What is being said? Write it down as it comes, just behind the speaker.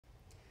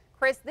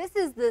Chris, this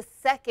is the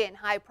second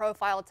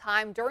high-profile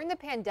time during the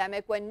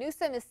pandemic when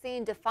Newsom is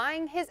seen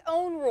defying his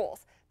own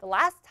rules. The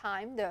last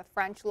time, the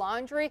French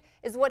Laundry,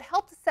 is what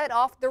helped set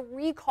off the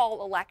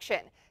recall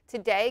election.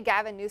 Today,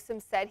 Gavin Newsom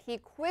said he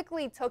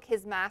quickly took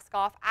his mask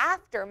off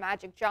after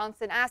Magic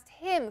Johnson asked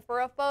him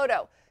for a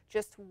photo.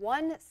 Just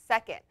 1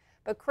 second.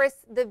 But Chris,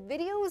 the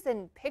videos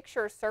and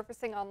pictures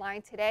surfacing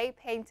online today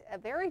paint a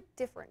very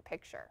different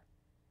picture.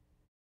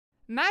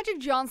 Magic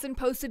Johnson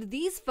posted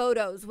these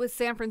photos with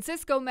San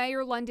Francisco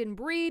Mayor London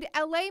Breed,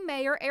 LA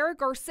Mayor Eric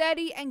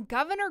Garcetti, and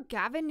Governor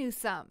Gavin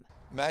Newsom.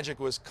 Magic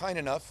was kind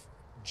enough,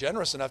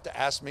 generous enough to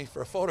ask me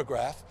for a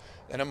photograph,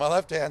 and in my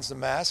left hand's the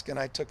mask, and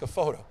I took a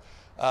photo.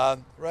 The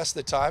rest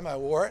of the time I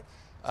wore it,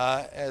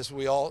 as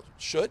we all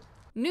should.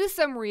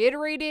 Newsom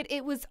reiterated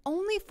it was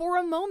only for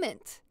a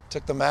moment.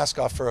 Took the mask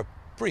off for a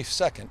brief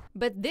second.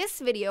 But this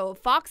video of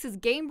Fox's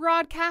game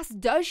broadcast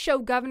does show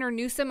Governor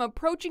Newsom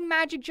approaching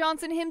Magic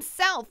Johnson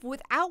himself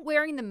without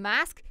wearing the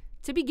mask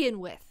to begin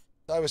with.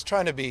 I was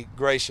trying to be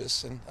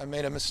gracious, and I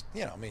made a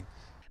mistake,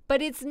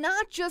 But it's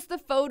not just the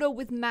photo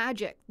with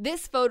Magic.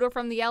 This photo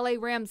from the LA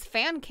Rams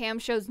fan cam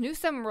shows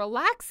Newsom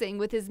relaxing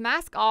with his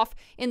mask off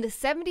in the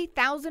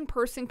 70,000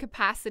 person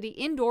capacity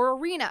indoor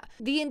arena.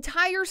 The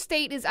entire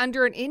state is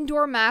under an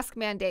indoor mask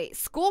mandate.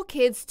 School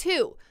kids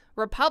too.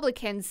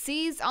 Republicans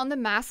seize on the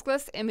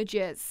maskless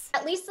images.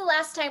 At least the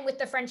last time with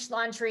the French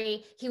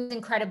Laundry, he was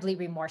incredibly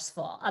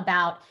remorseful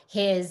about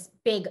his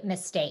big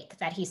mistake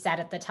that he said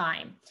at the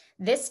time.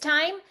 This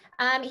time,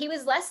 he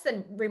was less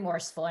than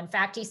remorseful. In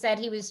fact, he said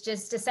he was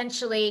just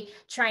essentially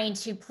trying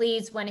to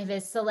please one of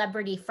his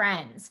celebrity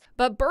friends.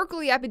 But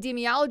Berkeley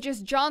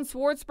epidemiologist John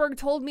Swartzberg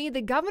told me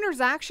the governor's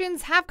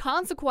actions have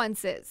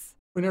consequences.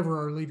 Whenever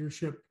our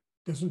leadership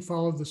doesn't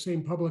follow the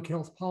same public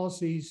health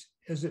policies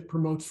as it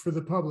promotes for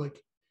the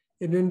public,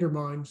 it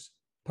undermines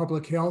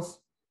public health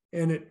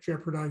and it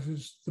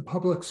jeopardizes the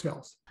public's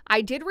health.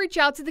 I did reach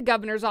out to the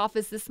governor's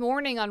office this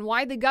morning on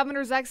why the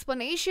governor's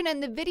explanation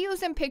and the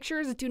videos and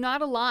pictures do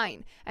not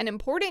align. An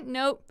important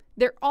note,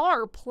 there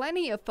are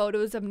plenty of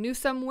photos of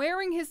Newsom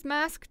wearing his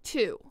mask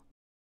too.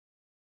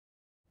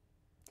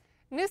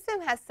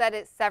 Newsom has said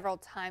it several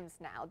times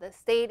now. The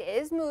state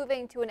is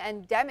moving to an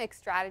endemic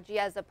strategy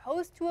as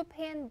opposed to a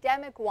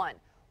pandemic one.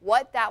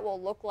 What that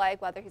will look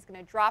like, whether he's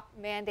going to drop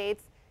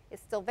mandates, is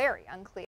still very unclear.